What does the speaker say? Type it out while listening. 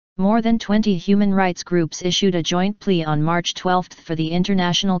More than 20 human rights groups issued a joint plea on March 12 for the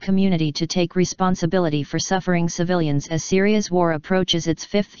international community to take responsibility for suffering civilians as Syria's war approaches its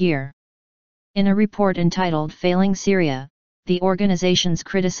fifth year. In a report entitled Failing Syria, the organizations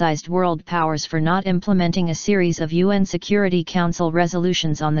criticized world powers for not implementing a series of UN Security Council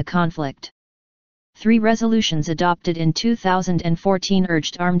resolutions on the conflict. 3 resolutions adopted in 2014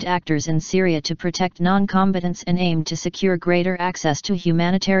 urged armed actors in Syria to protect non-combatants and aimed to secure greater access to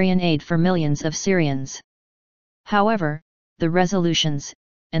humanitarian aid for millions of Syrians. However, the resolutions,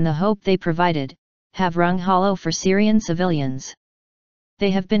 and the hope they provided, have rung hollow for Syrian civilians.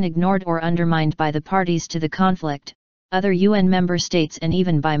 They have been ignored or undermined by the parties to the conflict, other UN member states and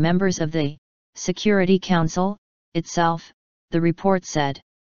even by members of the Security Council itself, the report said.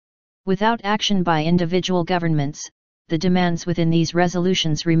 Without action by individual governments, the demands within these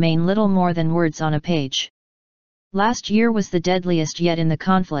resolutions remain little more than words on a page. Last year was the deadliest yet in the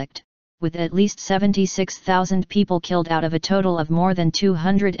conflict, with at least 76,000 people killed out of a total of more than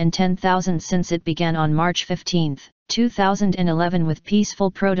 210,000 since it began on March 15, 2011 with peaceful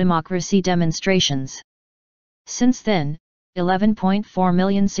pro-democracy demonstrations. Since then, 11.4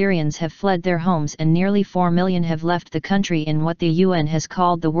 million Syrians have fled their homes and nearly 4 million have left the country in what the UN has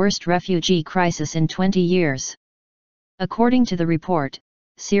called the worst refugee crisis in 20 years. According to the report,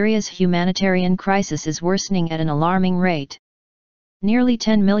 Syria's humanitarian crisis is worsening at an alarming rate. Nearly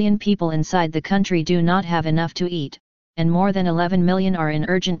 10 million people inside the country do not have enough to eat, and more than 11 million are in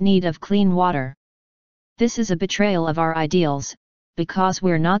urgent need of clean water. This is a betrayal of our ideals, because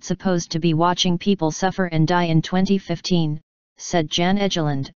we're not supposed to be watching people suffer and die in 2015, said Jan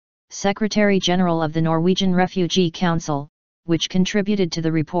Egeland, Secretary General of the Norwegian Refugee Council, which contributed to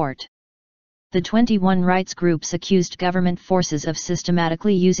the report. The 21 rights groups accused government forces of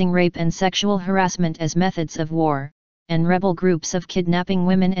systematically using rape and sexual harassment as methods of war, and rebel groups of kidnapping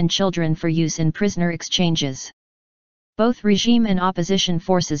women and children for use in prisoner exchanges. Both regime and opposition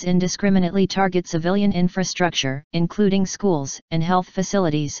forces indiscriminately target civilian infrastructure, including schools and health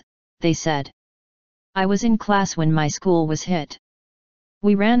facilities, they said. I was in class when my school was hit.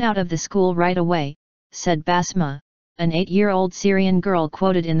 We ran out of the school right away, said Basma, an 8-year-old Syrian girl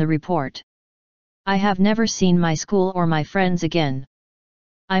quoted in the report. I have never seen my school or my friends again.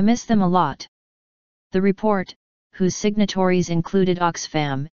 I miss them a lot. The report, whose signatories included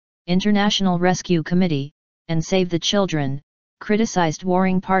Oxfam, International Rescue Committee, and Save the Children, criticized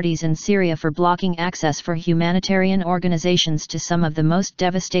warring parties in Syria for blocking access for humanitarian organizations to some of the most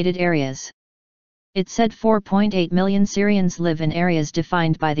devastated areas. It said 4.8 million Syrians live in areas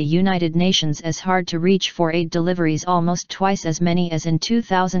defined by the United Nations as hard to reach for aid deliveries, almost twice as many as in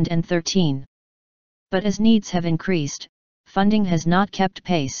 2013. But as needs have increased, funding has not kept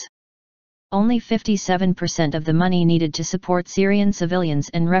pace. Only 57% of the money needed to support Syrian civilians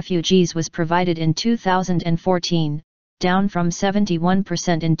and refugees was provided in 2014, down from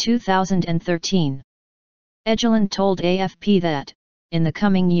 71% in 2013. Egeland told AFP that, in the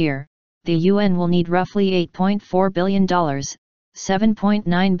coming year, the UN will need roughly $8.4 billion,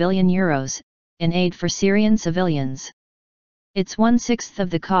 €7.9 billion, in aid for Syrian civilians. It's 1/6 of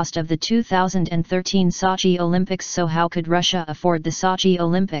the cost of the 2013 Sochi Olympics, so how could Russia afford the Sochi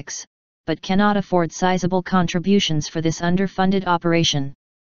Olympics, but cannot afford sizable contributions for this underfunded operation?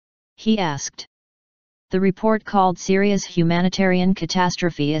 He asked. The report called Syria's humanitarian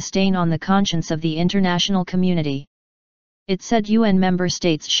catastrophe a stain on the conscience of the international community. It said UN member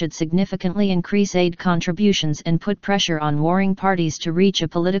states should significantly increase aid contributions and put pressure on warring parties to reach a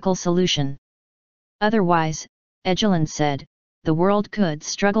political solution. Otherwise, Egeland said, the world could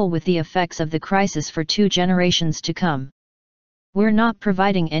struggle with the effects of the crisis for 2 generations to come. We're not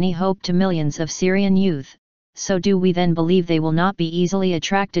providing any hope to millions of Syrian youth, so do we then believe they will not be easily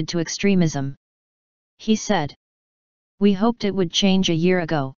attracted to extremism? He said. We hoped it would change a year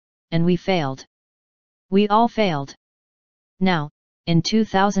ago, and we failed. We all failed. Now, in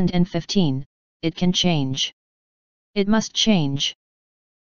 2015, it can change. It must change.